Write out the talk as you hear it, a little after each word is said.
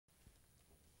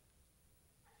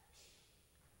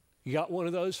You got one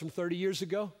of those from 30 years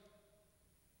ago?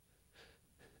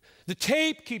 The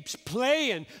tape keeps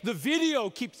playing, the video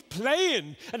keeps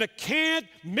playing, and I can't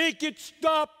make it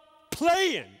stop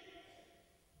playing.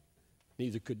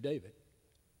 Neither could David.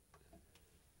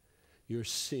 Your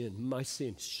sin, my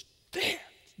sin, is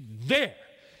there.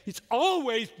 It's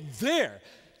always there.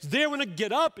 It's there when I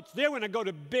get up. It's there when I go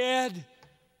to bed.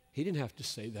 He didn't have to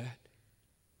say that.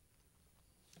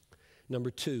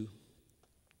 Number two,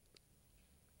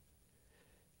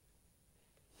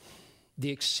 the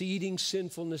exceeding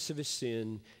sinfulness of his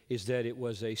sin is that it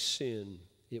was a sin.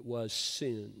 It was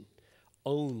sin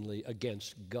only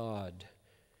against God.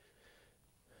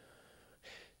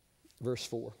 Verse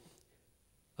 4,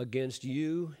 against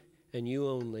you and you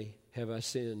only have I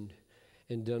sinned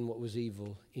and done what was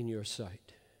evil in your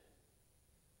sight.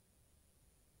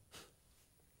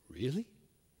 Really?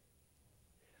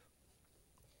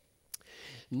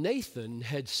 Nathan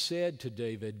had said to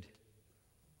David,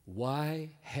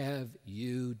 why have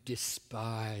you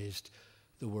despised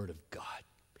the word of God?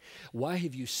 Why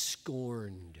have you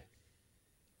scorned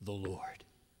the Lord?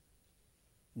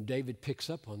 David picks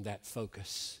up on that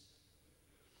focus.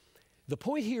 The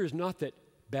point here is not that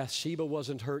Bathsheba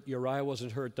wasn't hurt, Uriah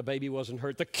wasn't hurt, the baby wasn't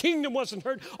hurt, the kingdom wasn't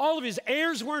hurt, all of his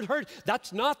heirs weren't hurt.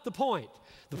 That's not the point.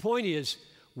 The point is,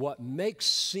 what makes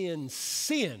sin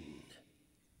sin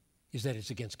is that it's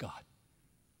against God.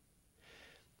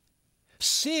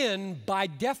 Sin, by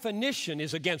definition,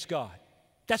 is against God.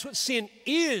 That's what sin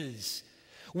is.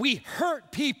 We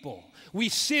hurt people. We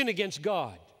sin against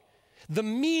God. The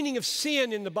meaning of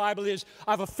sin in the Bible is,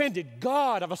 I've offended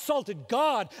God, I've assaulted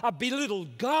God, I've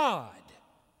belittled God.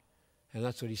 And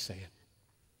that's what he's saying.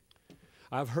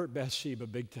 I've hurt Bathsheba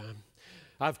big time.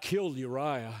 I've killed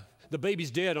Uriah. The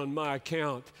baby's dead on my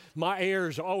account. My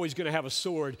heirs are always going to have a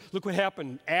sword. Look what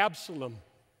happened. Absalom,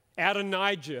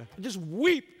 Adonijah. I just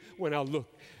weep when I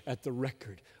look at the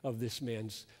record of this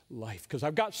man's life because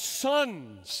I've got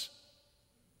sons.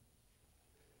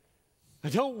 I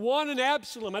don't want an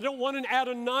Absalom. I don't want an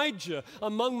Adonijah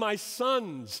among my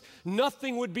sons.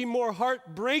 Nothing would be more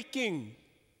heartbreaking,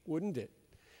 wouldn't it?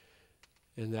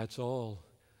 And that's all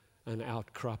an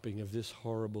outcropping of this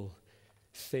horrible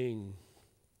thing.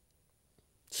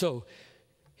 So,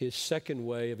 his second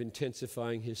way of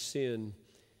intensifying his sin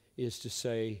is to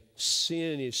say,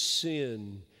 sin is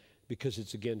sin because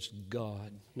it's against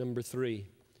God. Number three,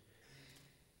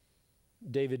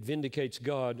 David vindicates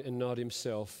God and not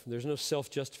himself. There's no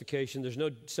self-justification. There's no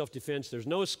self-defense. There's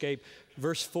no escape.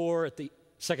 Verse 4 at the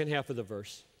second half of the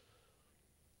verse.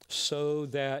 So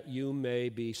that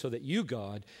you,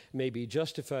 God, may be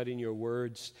justified in your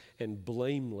words and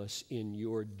blameless in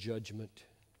your judgment.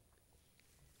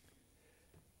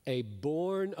 A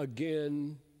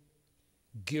born-again,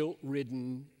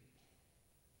 guilt-ridden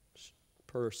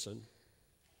person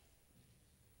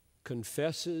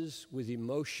confesses with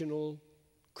emotional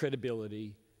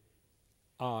credibility,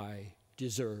 I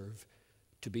deserve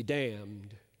to be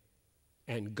damned,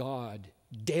 and God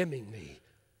damning me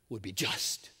would be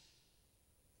just.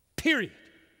 Period.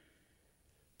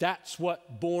 That's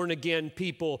what born-again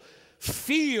people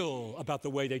feel about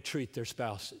the way they treat their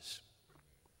spouses.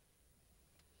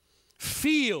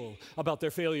 Feel about their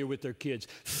failure with their kids.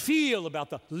 Feel about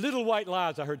the little white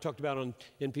lies I heard talked about on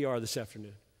NPR this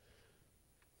afternoon.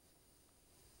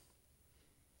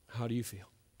 How do you feel?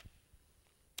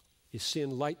 Is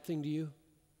sin a light thing to you?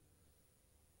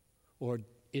 Or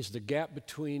is the gap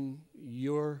between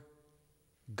your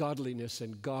godliness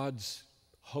and God's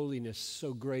holiness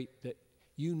so great that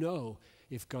you know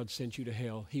if God sent you to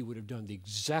hell, he would have done the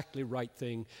exactly right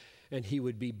thing and he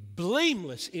would be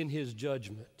blameless in his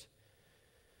judgment?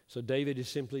 So David is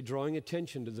simply drawing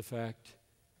attention to the fact,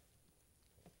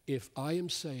 if I am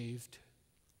saved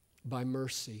by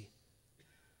mercy,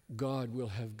 God will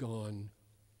have gone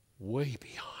way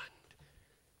beyond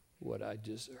what I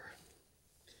deserve.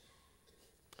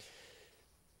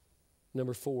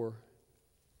 Number 4,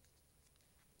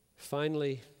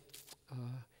 finally,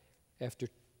 after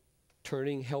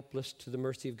turning helpless to the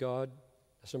mercy of God,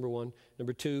 that's number 1.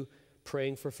 Number 2,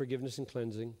 praying for forgiveness and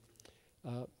cleansing.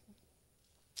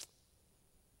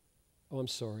 I'm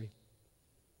sorry.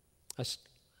 I'm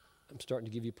starting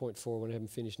to give you point 4 when I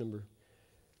haven't finished number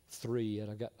 3 yet.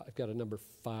 I've got a number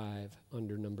 5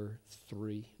 under number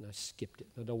 3, and I skipped it.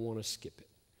 I don't want to skip it.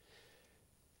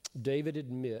 David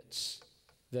admits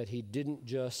that he didn't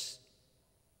just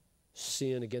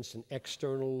sin against an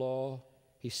external law,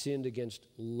 he sinned against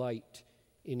light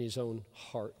in his own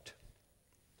heart.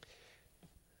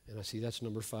 And I see that's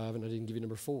number 5, and I didn't give you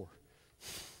number 4.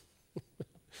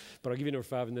 But I'll give you number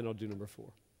 5, and then I'll do number 4.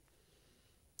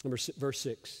 Verse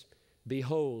 6.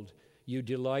 Behold, you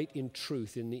delight in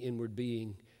truth in the inward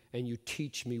being, and you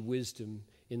teach me wisdom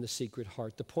in the secret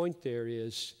heart. The point there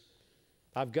is,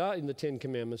 I've got in the Ten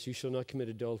Commandments, you shall not commit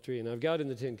adultery, and I've got in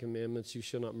the Ten Commandments, you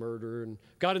shall not murder, and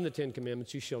got in the Ten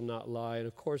Commandments, you shall not lie. And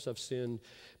of course, I've sinned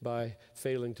by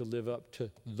failing to live up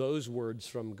to those words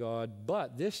from God.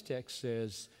 But this text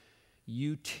says,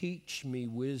 you teach me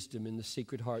wisdom in the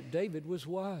secret heart. David was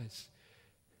wise.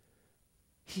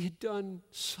 He had done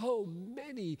so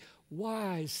many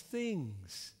wise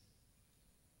things.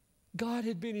 God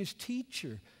had been his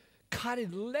teacher. God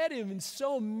had led him in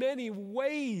so many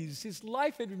ways. His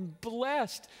life had been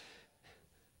blessed.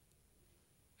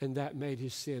 And that made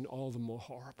his sin all the more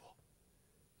horrible.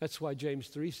 That's why James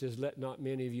 3 says, let not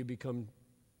many of you become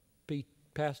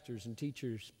pastors and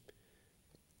teachers,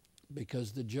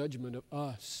 because the judgment of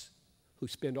us who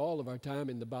spend all of our time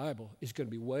in the Bible is going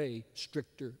to be way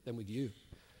stricter than with you.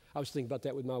 I was thinking about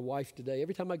that with my wife today.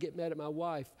 Every time I get mad at my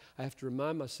wife, I have to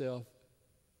remind myself,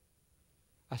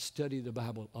 I study the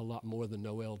Bible a lot more than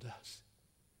Noel does.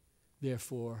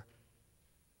 Therefore,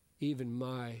 even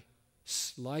my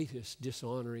slightest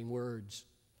dishonoring words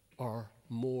are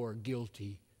more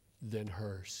guilty than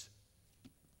hers.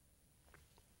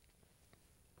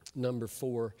 Number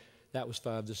 4, that was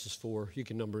 5, this is 4. You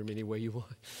can number them any way you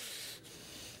want.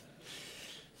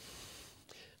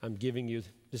 I'm giving you,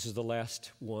 this is the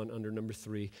last one under number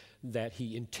 3, that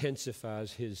he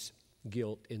intensifies his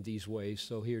guilt in these ways.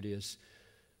 So here it is.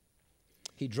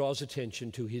 He draws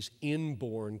attention to his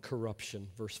inborn corruption,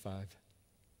 verse 5.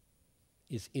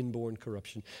 His inborn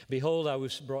corruption. Behold, I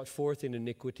was brought forth in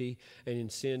iniquity, and in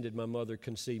sin did my mother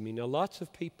conceive me. Now, lots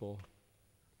of people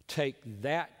take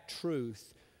that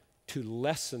truth to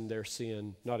lessen their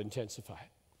sin, not intensify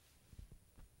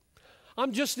it.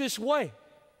 I'm just this way.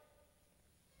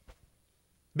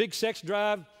 Big sex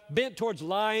drive, bent towards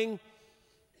lying.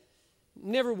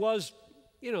 Never was,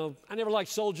 I never liked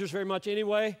soldiers very much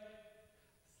anyway.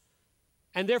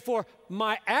 And therefore,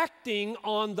 my acting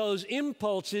on those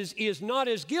impulses is not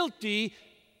as guilty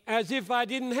as if I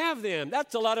didn't have them.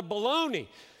 That's a lot of baloney.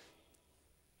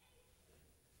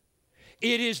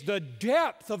 It is the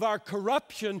depth of our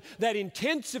corruption that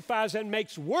intensifies and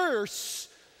makes worse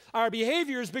our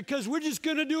behaviors, because we're just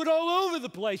going to do it all over the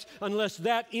place unless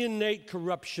that innate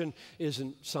corruption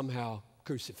isn't somehow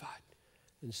crucified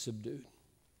and subdued.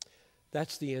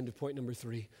 That's the end of point number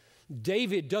 3.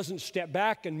 David doesn't step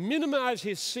back and minimize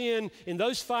his sin in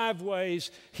those 5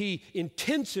 ways. He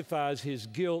intensifies his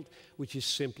guilt, which is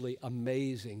simply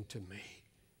amazing to me.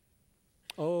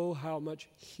 Oh, how much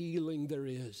healing there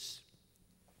is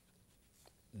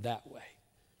that way.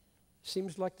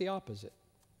 Seems like the opposite.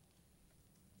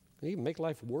 You can make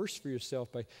life worse for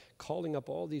yourself by calling up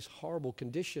all these horrible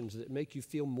conditions that make you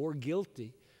feel more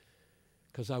guilty,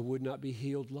 because I would not be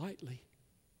healed lightly.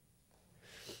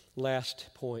 Last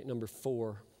point, number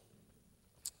 4,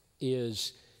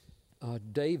 is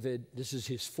David, this is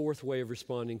his 4th way of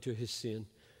responding to his sin.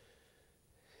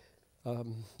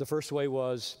 The first way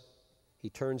was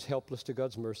he turns helpless to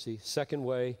God's mercy. Second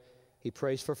way, he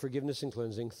prays for forgiveness and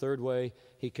cleansing. Third way,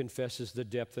 he confesses the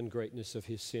depth and greatness of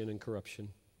his sin and corruption.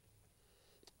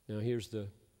 Now here's the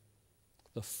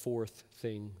 4th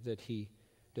thing that he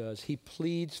does. He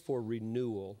pleads for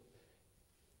renewal.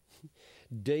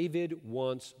 David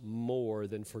wants more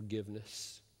than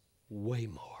forgiveness, way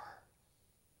more.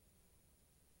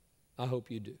 I hope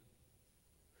you do.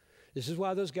 This is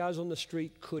why those guys on the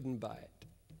street couldn't buy it.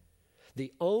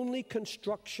 The only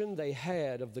construction they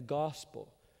had of the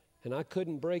gospel, and I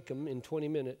couldn't break them in 20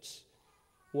 minutes,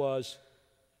 was,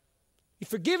 you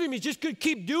forgive him, he's just going to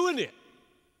keep doing it.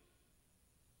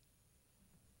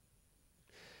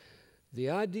 The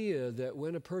idea that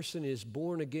when a person is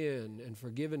born again and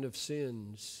forgiven of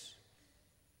sins,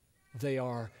 they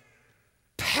are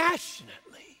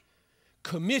passionately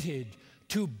committed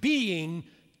to being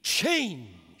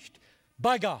changed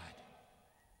by God.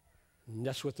 And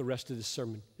that's what the rest of this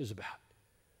sermon is about.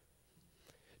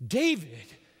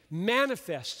 David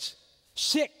manifests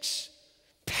 6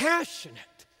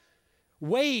 passionate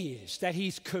ways that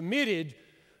he's committed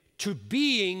to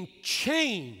being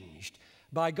changed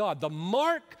by God. The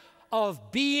mark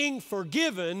of being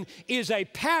forgiven is a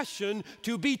passion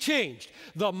to be changed.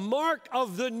 The mark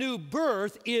of the new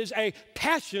birth is a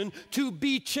passion to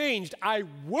be changed. I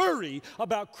worry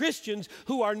about Christians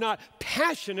who are not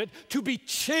passionate to be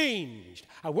changed.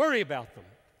 I worry about them.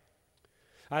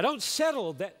 I don't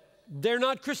settle that they're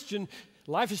not Christian.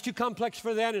 Life is too complex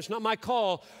for that, and it's not my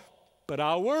call, but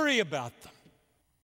I worry about them.